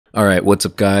Alright, what's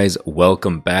up guys?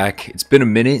 Welcome back. It's been a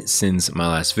minute since my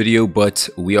last video, but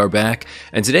we are back.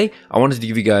 And today, I wanted to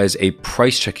give you guys a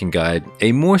price checking guide,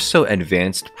 a more so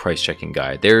advanced price checking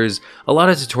guide. There's a lot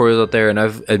of tutorials out there, and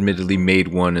I've admittedly made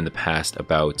one in the past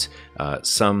about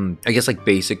some, I guess, like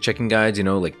basic checking guides, you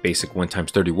know, like basic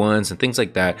 1x31s and things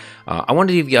like that. I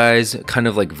wanted to give you guys, kind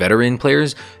of like veteran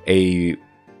players,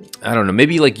 I don't know,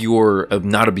 maybe like you're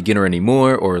not a beginner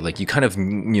anymore, or like you kind of,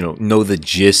 know the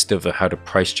gist of how to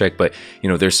price check, but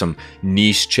there's some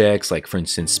niche checks, like for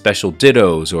instance, special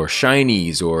dittos or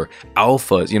shinies or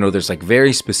alphas. There's like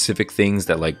very specific things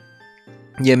that, like,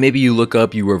 yeah, maybe you look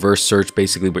up, you reverse search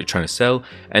basically what you're trying to sell,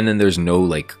 and then there's no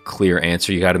like clear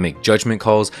answer. You got to make judgment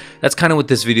calls. That's kind of what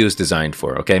this video is designed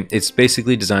for, okay? It's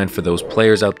basically designed for those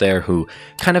players out there who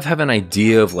kind of have an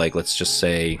idea of, like, let's just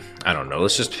say, I don't know,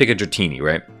 let's just pick a Dratini,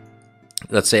 right?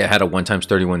 Let's say I had a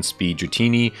 1x31 speed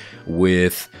Dratini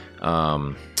with,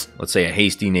 let's say, a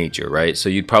hasty nature, right? So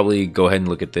you'd probably go ahead and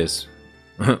look at this.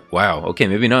 Wow, okay,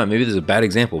 maybe not. Maybe this is a bad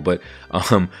example, but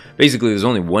basically there's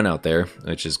only one out there,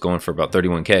 which is going for about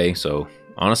 31k. So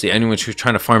honestly, anyone who's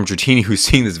trying to farm Dratini who's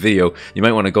seeing this video, you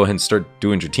might want to go ahead and start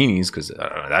doing Dratinis, because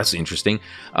that's interesting.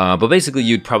 But basically,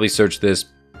 you'd probably search this.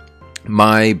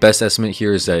 My best estimate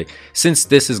here is that since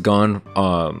this has gone,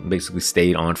 basically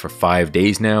stayed on for 5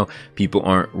 days now, people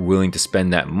aren't willing to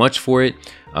spend that much for it.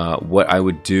 What I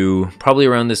would do probably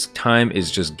around this time is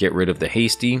just get rid of the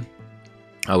hasty.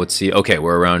 I would see, okay,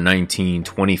 we're around 19,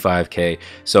 25k.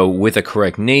 So with a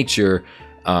correct nature,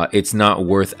 it's not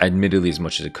worth admittedly as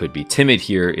much as it could be. Timid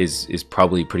here is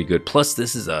probably pretty good. Plus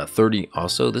this is a 30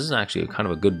 also. This is actually kind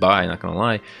of a good buy, not gonna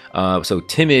lie. So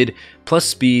timid plus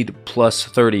speed plus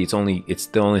 30. It's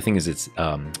the only thing is it's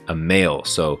a male,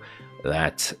 so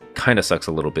that kind of sucks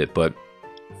a little bit. But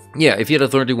yeah, if you had a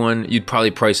 31, you'd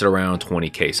probably price it around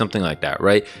 20k, something like that,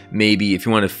 right? Maybe if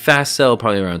you want to fast sell,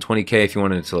 probably around 20k. If you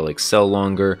wanted to like sell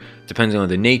longer, depending on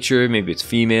the nature, maybe it's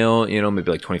female, maybe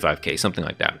like 25k, something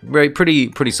like that. Right?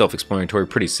 Pretty self-explanatory,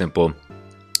 pretty simple.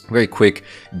 Very quick,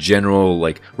 general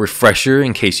like refresher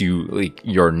in case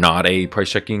you're not a price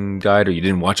checking guide or you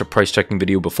didn't watch a price checking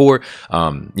video before.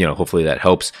 Hopefully that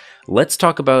helps. Let's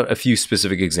talk about a few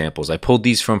specific examples. I pulled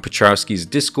these from Petrowski's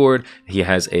Discord. He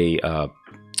has a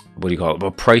what do you call it? A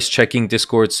price checking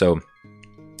Discord,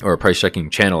 or a price checking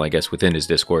channel, I guess, within his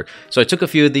Discord. So I took a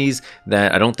few of these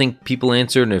that I don't think people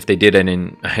answered, and if they did,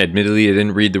 admittedly, I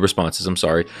didn't read the responses. I'm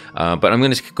sorry, but I'm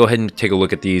going to go ahead and take a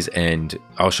look at these, and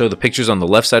I'll show the pictures on the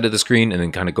left side of the screen, and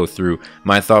then kind of go through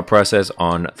my thought process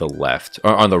on the left,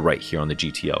 or on the right here on the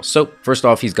GTL. So first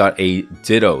off, he's got a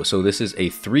Ditto. So this is a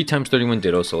 3x31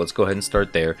 Ditto. So let's go ahead and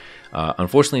start there.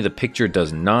 Unfortunately, the picture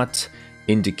does not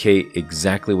indicate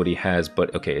exactly what he has,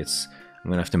 but okay, I'm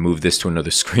gonna have to move this to another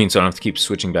screen so I don't have to keep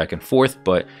switching back and forth.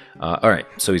 But all right,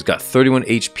 so he's got 31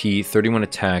 HP, 31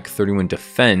 attack, 31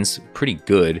 defense, pretty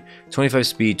good, 25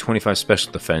 speed, 25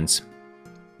 special defense,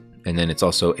 and then it's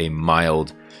also a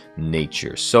mild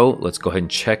nature. So let's go ahead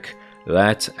and check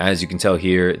that. As you can tell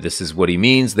here, this is what he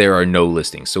means. There are no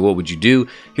listings. So what would you do?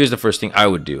 Here's the first thing I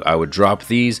would do. I would drop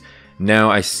these.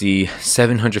 Now I see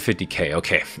 750k.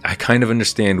 Okay, I kind of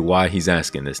understand why he's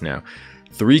asking this now.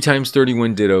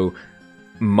 3x31 Ditto,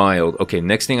 mild. Okay,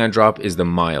 next thing I drop is the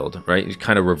mild, right? You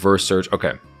kind of reverse search.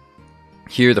 Okay,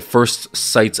 here the first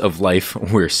sights of life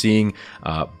we're seeing.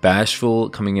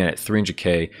 Bashful coming in at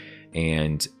 300k,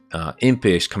 and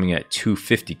Impish coming at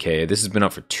 250k. This has been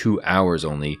up for 2 hours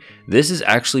only. This is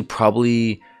actually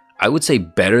probably, I would say,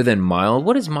 better than mild.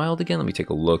 What is mild again? Let me take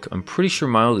a look. I'm pretty sure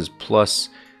mild is plus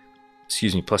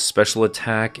special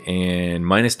attack and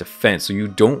minus defense. So you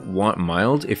don't want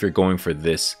mild if you're going for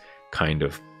this kind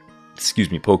of,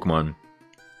 Pokemon.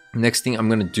 Next thing I'm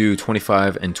going to do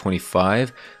 25 and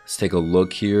 25. Let's take a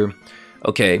look here.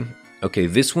 Okay,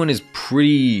 this one is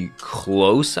pretty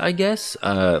close, I guess.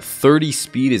 30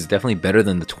 speed is definitely better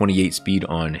than the 28 speed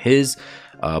on his,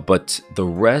 but the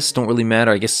rest don't really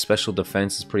matter. I guess special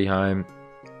defense is pretty high.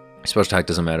 Special attack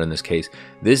doesn't matter in this case.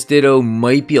 This Ditto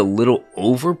might be a little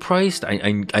overpriced.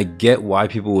 I get why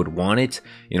people would want it.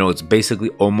 It's basically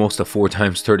almost a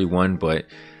 4x31, but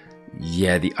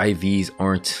yeah, the IVs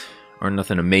aren't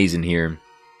nothing amazing here.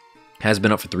 Has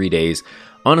been up for 3 days.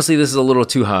 Honestly, this is a little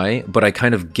too high, but I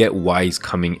kind of get why he's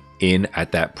coming in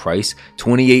at that price.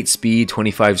 28 speed,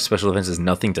 25 special defense is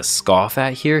nothing to scoff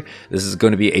at here. This is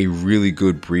going to be a really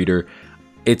good breeder.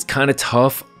 It's kind of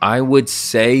tough. I would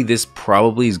say this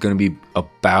probably is going to be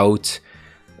about,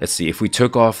 let's see, if we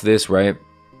took off this, right?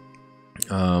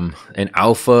 An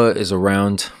alpha is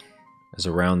around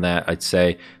that, I'd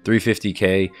say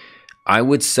 350k. I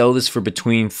would sell this for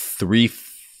between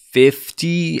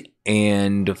 350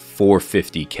 and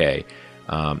 450k.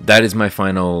 That is my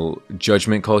final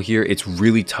judgment call here. It's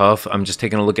really tough. I'm just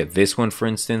taking a look at this one, for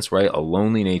instance, right? A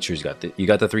Lonely Nature. You got the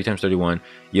 3x31.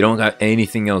 You don't got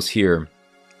anything else here.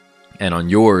 And on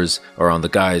yours, or on the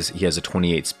guy's, he has a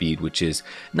 28 speed, which is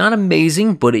not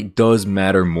amazing, but it does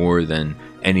matter more than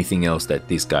anything else that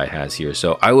this guy has here.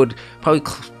 So I would probably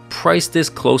price this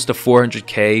close to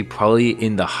 400k, probably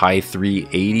in the high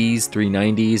 380s,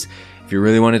 390s. If you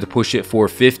really wanted to push it,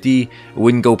 450. It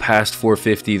wouldn't go past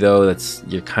 450 though.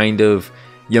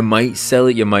 You might sell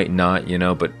it, you might not, you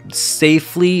know, but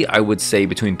safely I would say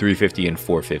between 350 and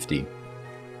 450.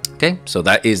 Okay, so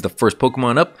that is the first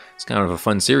Pokemon up. It's kind of a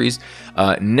fun series.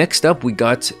 Next up, we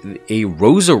got a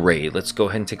Roserade. Let's go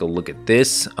ahead and take a look at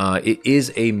this. It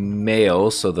is a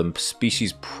male, so the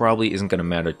species probably isn't going to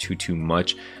matter too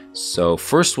much. So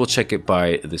first, we'll check it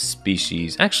by the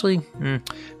species. Actually,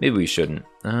 maybe we shouldn't.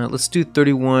 Let's do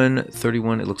 31.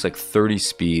 31, it looks like 30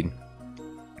 speed.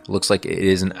 Looks like it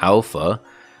is an alpha.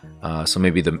 So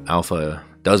maybe the alpha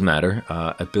does matter.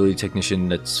 Ability Technician,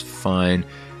 that's fine.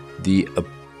 The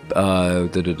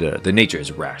nature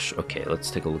is Rash. Okay, let's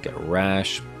take a look at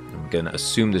Rash. I'm gonna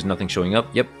assume there's nothing showing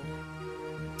up. Yep.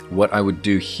 What I would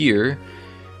do here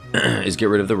is get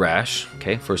rid of the Rash.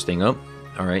 Okay, first thing up.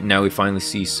 All right, now we finally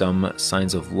see some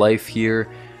signs of life here.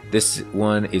 This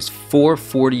one is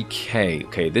 440k.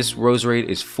 Okay, this Roserade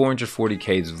is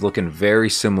 440k. It's looking very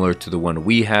similar to the one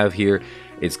we have here.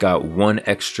 It's got one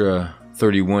extra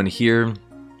 31 here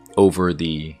over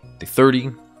the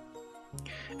 30.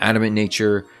 Adamant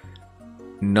Nature,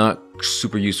 not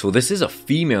super useful. This is a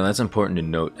female, that's important to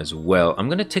note as well. I'm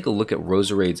going to take a look at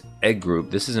Roserade's egg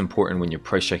group. This is important when you're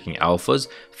price checking alphas.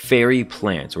 Fairy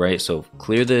plant, right? So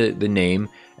clear the name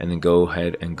and then go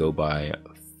ahead and go by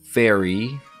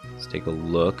fairy. Let's take a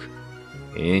look.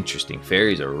 Interesting.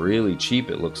 Fairies are really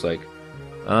cheap, it looks like.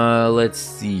 Let's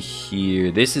see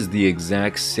here. This is the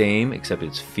exact same, except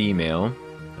it's female.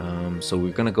 So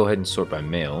we're going to go ahead and sort by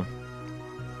male.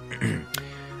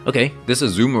 Okay, this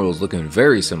Azumarill is looking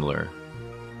very similar,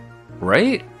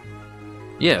 right?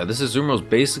 Yeah, this Azumarill is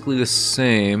basically the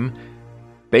same,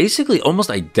 basically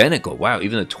almost identical. Wow,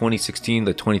 even the 2016,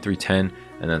 the 2310,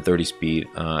 and then 30 speed.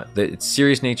 It's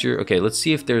Serious Nature. Okay, let's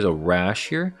see if there's a Rash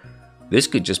here. This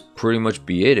could just pretty much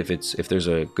be it if there's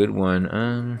a good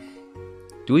one.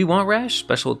 Do we want Rash?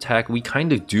 Special attack. We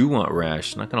kind of do want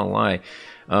Rash, not gonna lie.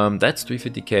 That's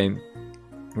 350k.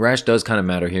 Rash does kind of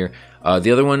matter here. The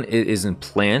other one is in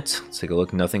plant. Let's take a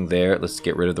look. Nothing there. Let's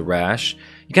get rid of the Rash.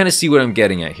 You kind of see what I'm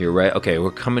getting at here, right? Okay,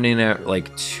 we're coming in at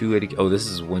like 280. Oh, this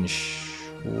is one.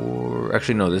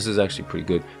 Actually, no, this is actually pretty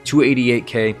good.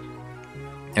 288k.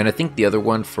 And I think the other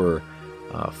one for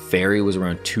Fairy was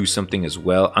around 2 something as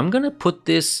well. I'm gonna put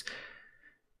this.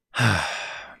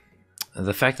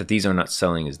 The fact that these are not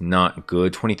selling is not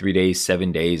good. 23 days,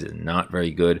 7 days is not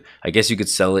very good. I guess you could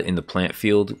sell it in the plant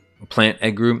field, plant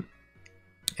egg group.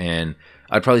 And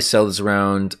I'd probably sell this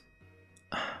around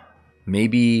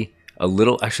maybe a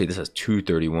little. Actually, this has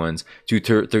 231s,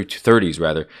 230s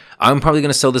rather. I'm probably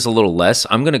going to sell this a little less.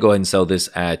 I'm going to go ahead and sell this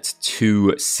at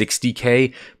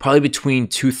 260k. Probably between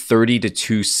 230 to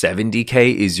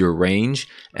 270k is your range.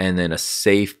 And then a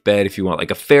safe bet, if you want,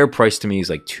 like a fair price to me, is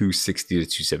like 260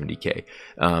 to 270k.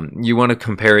 You want to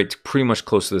compare it to pretty much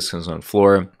close to this on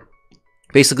Flora.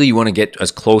 Basically, you want to get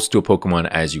as close to a Pokemon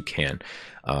as you can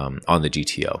on the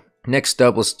GTO. Next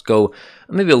up, let's go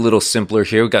maybe a little simpler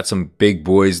here. We got some big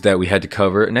boys that we had to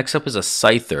cover. Next up is a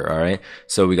Scyther, all right?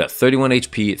 So we got 31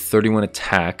 HP, 31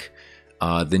 attack.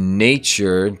 The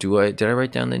nature, did I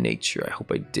write down the nature? I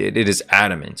hope I did. It is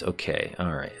adamant. Okay,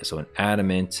 all right. So an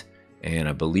adamant, and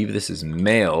I believe this is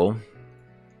male.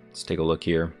 Let's take a look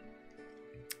here.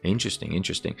 Interesting,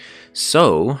 interesting.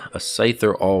 So a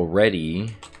Scyther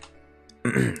already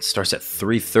starts at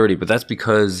 330, but that's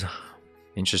because,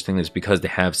 interestingly, it's because they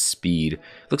have speed.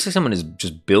 Looks like someone is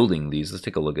just building these. Let's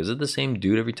take a look. Is it the same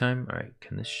dude every time? All right,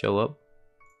 can this show up?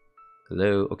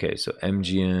 Hello. Okay, so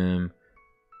MGM.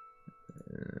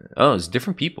 Oh, it's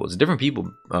different people. It's different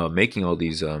people making all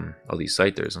these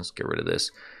Scythers. Let's get rid of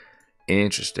this.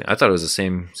 Interesting. I thought it was the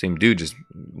same dude just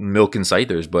milking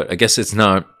Scythers, but I guess it's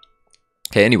not.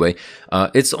 Okay, anyway,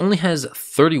 it only has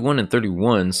 31 and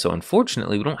 31, so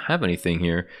unfortunately we don't have anything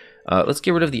here. Let's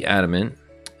get rid of the adamant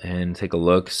and take a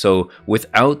look. So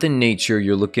without the nature,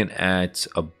 you're looking at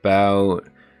about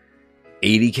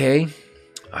 80k.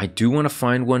 I do want to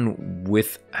find one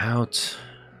without.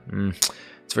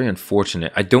 It's very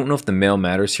unfortunate. I don't know if the male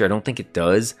matters here. I don't think it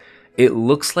does. It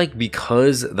looks like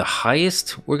because the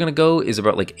highest we're gonna go is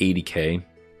about like 80k,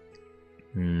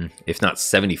 if not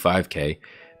 75k.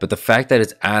 But the fact that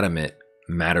it's adamant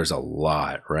matters a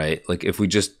lot, right? Like if we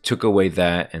just took away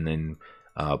that and then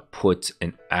put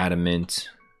an adamant.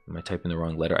 Am I typing the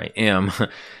wrong letter? I am.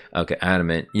 Okay,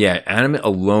 adamant. Yeah, adamant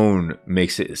alone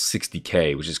makes it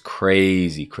 60K, which is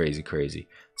crazy, crazy, crazy.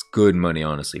 It's good money,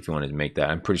 honestly, if you wanted to make that.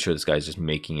 I'm pretty sure this guy's just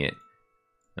making it.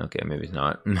 Okay, maybe it's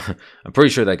not. I'm pretty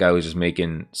sure that guy was just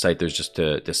making scythers just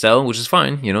to sell, which is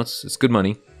fine. You know, it's good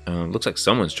money. Looks like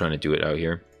someone's trying to do it out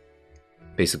here.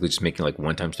 Basically just making like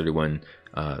 1x31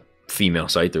 female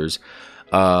scythers.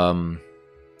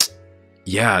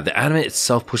 Yeah, the adamant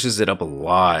itself pushes it up a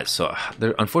lot. So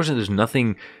unfortunately, there's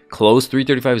nothing close.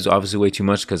 335 is obviously way too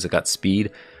much because it got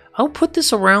speed. I'll put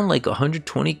this around like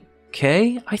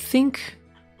 120K, I think.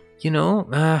 You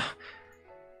know,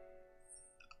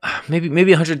 maybe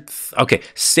 100. Okay,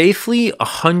 safely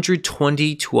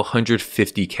 120 to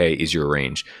 150K is your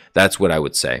range. That's what I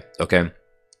would say. Okay,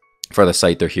 for the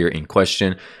scyther here in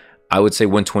question, I would say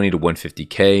 120 to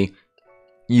 150K.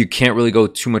 You can't really go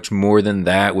too much more than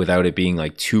that without it being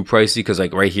like too pricey, because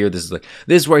like right here, this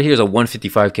right here is a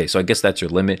 155K, so I guess that's your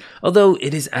limit. Although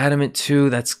it is adamant too,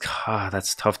 that's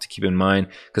tough to keep in mind,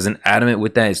 because an adamant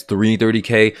with that is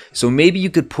 330K. So maybe you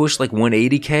could push like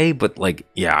 180K, but like,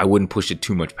 yeah, I wouldn't push it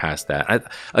too much past that.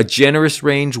 A generous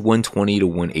range, 120 to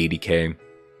 180K.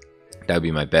 That would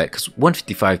be my bet, because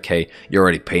 155K, you're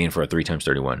already paying for a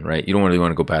 3x31, right? You don't really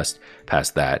want to go past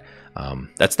that.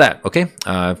 That's that. Okay,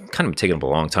 kind of taking up a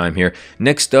long time here.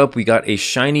 Next up, we got a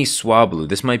shiny Swablu.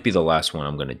 This might be the last one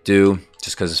I'm gonna do,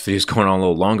 just because this video is going on a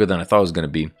little longer than I thought it was gonna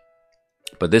be.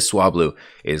 But this Swablu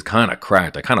is kind of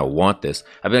cracked. I kind of want this.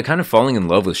 I've been kind of falling in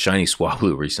love with shiny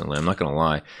Swablu recently, I'm not gonna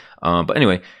lie. But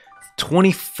anyway,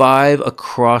 25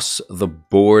 across the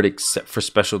board except for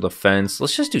special defense.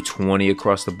 Let's just do 20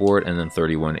 across the board and then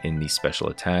 31 in the special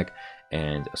attack.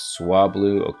 And a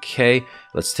Swablu. Okay,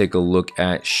 let's take a look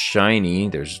at shiny.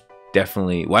 There's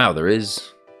definitely, wow, there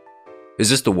is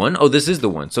this the one? Oh, this is the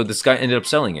one. So this guy ended up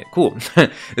selling it. Cool.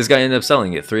 This guy ended up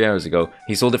selling it 3 hours ago.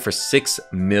 He sold it for 6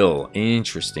 mil.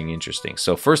 Interesting.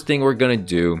 So first thing we're gonna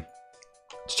do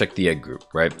is check the egg group,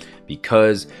 right?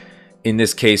 Because in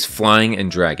this case, flying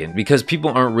and dragon, because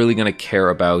people aren't really gonna care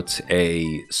about a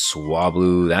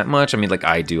Swablu that much. I mean, like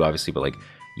I do, obviously, but like,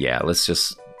 yeah, let's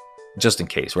just in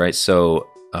case, right? So,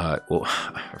 well,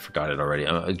 I forgot it already.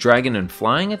 Dragon and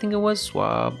flying, I think it was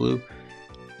Swablu.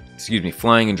 Excuse me,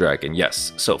 flying and dragon.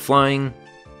 Yes. So flying.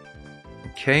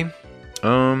 Okay.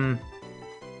 I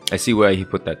see why he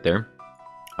put that there.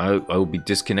 I will be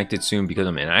disconnected soon because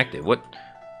I'm inactive. What?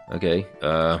 Okay.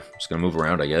 Just gonna move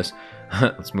around, I guess.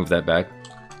 Let's move that back.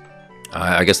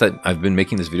 I guess that I've been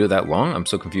making this video that long. I'm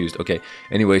so confused. Okay.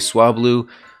 Anyway, Swablu.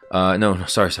 No,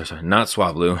 sorry, not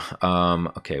Swablu.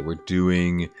 Okay, we're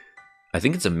doing, I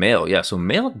think it's a male. Yeah, so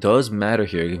male does matter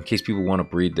here in case people want to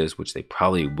breed this, which they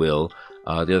probably will.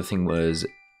 The other thing was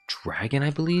dragon,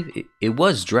 I believe. It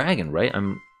was dragon, right?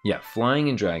 Yeah, flying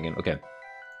and dragon. Okay.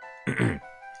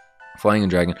 Flying and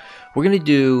dragon. We're going to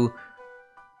do,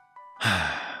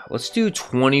 let's do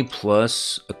 20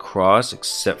 plus across,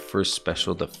 except for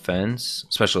special defense,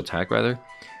 special attack rather.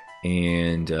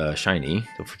 And shiny,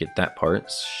 don't forget that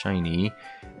part. Shiny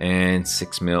and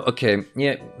 6 mil. Okay,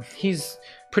 yeah, he's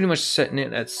pretty much setting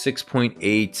it at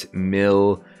 6.8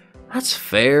 mil. That's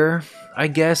fair, I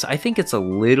guess. I think it's a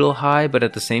little high, but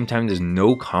at the same time, there's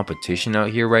no competition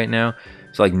out here right now.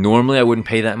 So like normally I wouldn't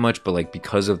pay that much, but like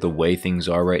because of the way things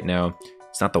are right now,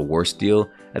 it's not the worst deal.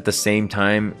 At the same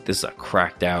time, this is a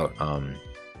cracked out,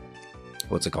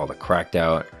 what's it called? A cracked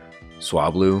out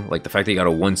Swablu. Like the fact that you got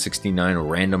a 169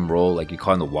 random roll like you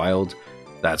caught in the wild,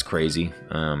 that's crazy.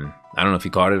 I don't know if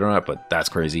you caught it or not, but that's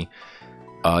crazy.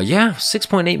 Yeah,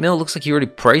 6.8 mil. Looks like you already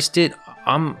priced it.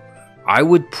 I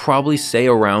would probably say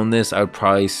around this, I would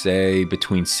probably say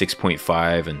between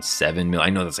 6.5 and 7 mil. I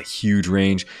know that's a huge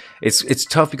range. It's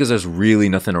tough because there's really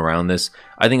nothing around this.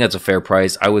 I think that's a fair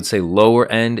price. I would say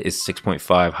lower end is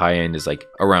 6.5, high end is like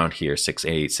around here,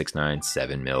 6.8, 6.9,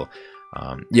 7 mil.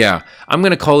 Yeah, I'm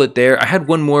gonna call it there. I had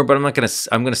one more, but I'm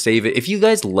gonna save it. If you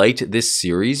guys liked this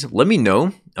series, let me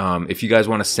know. If you guys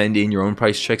want to send in your own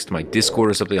price checks to my Discord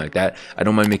or something like that, I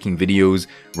don't mind making videos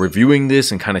reviewing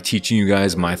this and kind of teaching you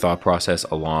guys my thought process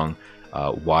along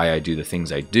why I do the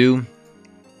things I do.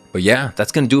 But yeah,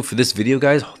 that's gonna do it for this video,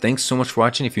 guys. Thanks so much for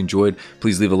watching. If you enjoyed,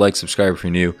 please leave a like, subscribe if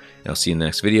you're new, and I'll see you in the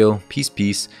next video.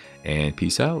 Peace, and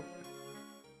peace out.